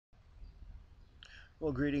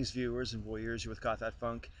Well, greetings viewers and voyeurs, you're with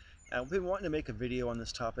gothatfunk. I've been wanting to make a video on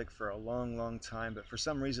this topic for a long time, but for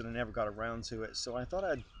some reason I never got around to it, so I thought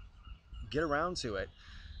I'd get around to it.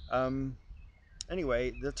 Um,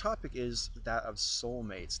 anyway, the topic is that of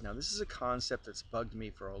soulmates. Now, this is a concept that's bugged me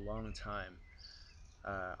for a long time.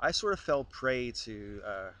 I sort of fell prey to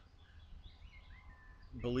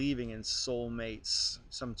believing in soulmates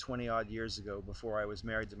some 20 odd years ago before I was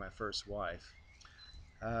married to my first wife.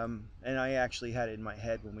 And I actually had it in my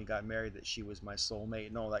head when we got married that she was my soulmate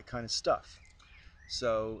and all that kind of stuff.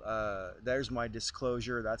 So there's my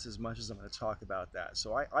disclosure. That's as much as I'm going to talk about that.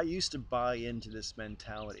 So I used to buy into this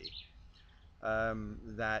mentality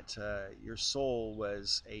that your soul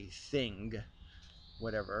was a thing,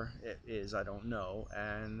 whatever it is, I don't know,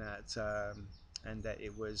 and that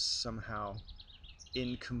it was somehow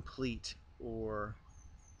incomplete or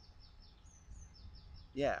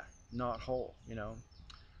yeah, not whole, you know.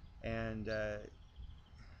 And it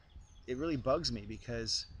really bugs me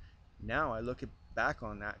because now I look back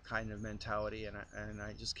on that kind of mentality and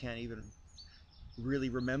I just can't even really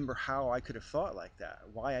remember how I could have thought like that.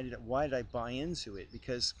 Why did I buy into it?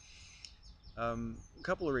 Because a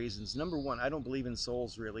couple of reasons. Number one, I don't believe in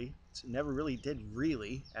souls really. Never really did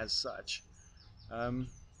really as such.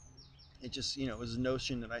 It just, it was a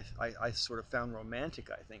notion that I sort of found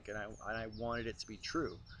romantic, I think, and I wanted it to be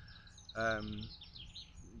true.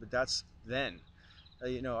 But that's then.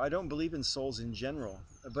 I don't believe in souls in general,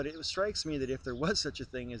 but it strikes me that if there was such a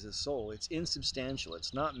thing as a soul, it's insubstantial.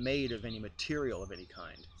 It's not made of any material of any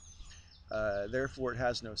kind. Therefore, it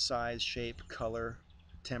has no size, shape, color,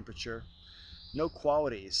 temperature, no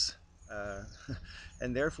qualities, uh,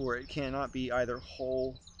 and therefore it cannot be either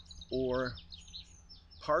whole or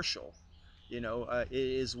partial. It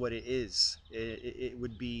is what it is. It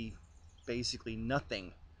would be basically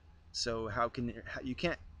nothing. So you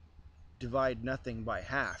can't divide nothing by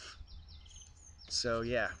half. So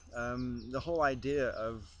yeah, the whole idea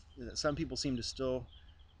of some people seem to still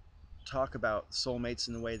talk about soulmates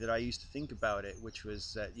in the way that I used to think about it, which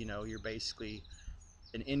was that you're basically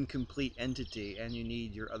an incomplete entity and you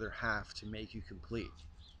need your other half to make you complete.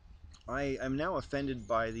 I am now offended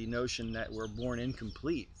by the notion that we're born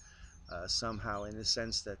incomplete somehow, in the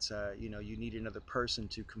sense that you need another person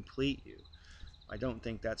to complete you. I don't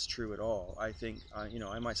think that's true at all. I think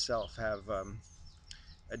I myself have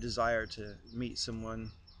a desire to meet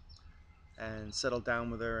someone and settle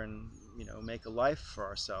down with her and make a life for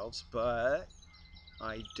ourselves, but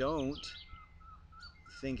I don't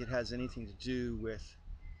think it has anything to do with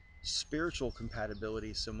spiritual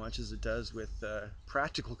compatibility so much as it does with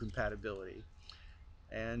practical compatibility.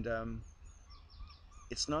 And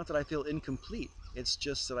it's not that I feel incomplete, it's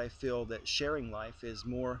just that I feel that sharing life is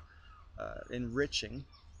more enriching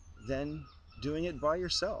than doing it by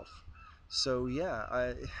yourself. So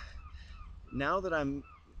yeah, now that I'm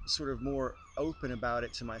sort of more open about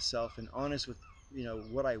it to myself and honest with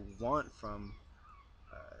what I want from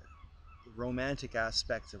romantic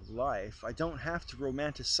aspects of life, I don't have to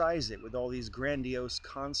romanticize it with all these grandiose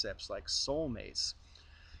concepts like soulmates.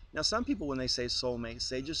 Now, some people, when they say soulmates,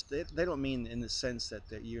 they don't mean in the sense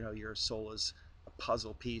that your soul is a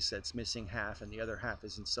puzzle piece that's missing half and the other half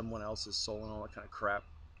is in someone else's soul and all that kind of crap.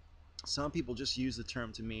 Some people just use the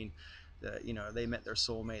term to mean that they met their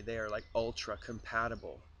soulmate. They are like ultra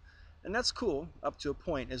compatible, and that's cool up to a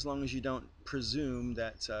point, as long as you don't presume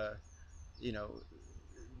that you know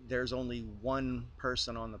there's only one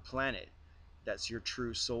person on the planet that's your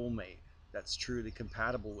true soulmate, that's truly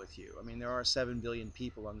compatible with you. I mean, there are 7 billion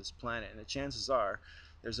people on this planet, and the chances are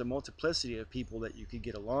there's a multiplicity of people that you could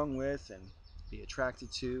get along with and be attracted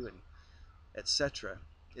to, and etc.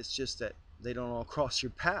 It's just that they don't all cross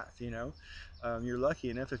your path. You're lucky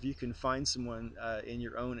enough if you can find someone in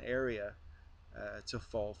your own area to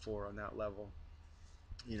fall for on that level.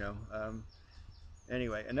 You know.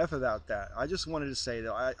 Anyway, enough about that. I just wanted to say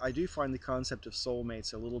that I do find the concept of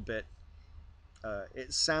soulmates a little bit,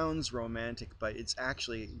 it sounds romantic, but it's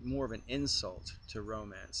actually more of an insult to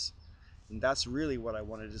romance. And that's really what I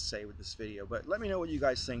wanted to say with this video. But let me know what you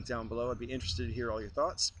guys think down below. I'd be interested to hear all your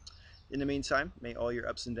thoughts. In the meantime, may all your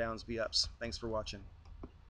ups and downs be ups. Thanks for watching.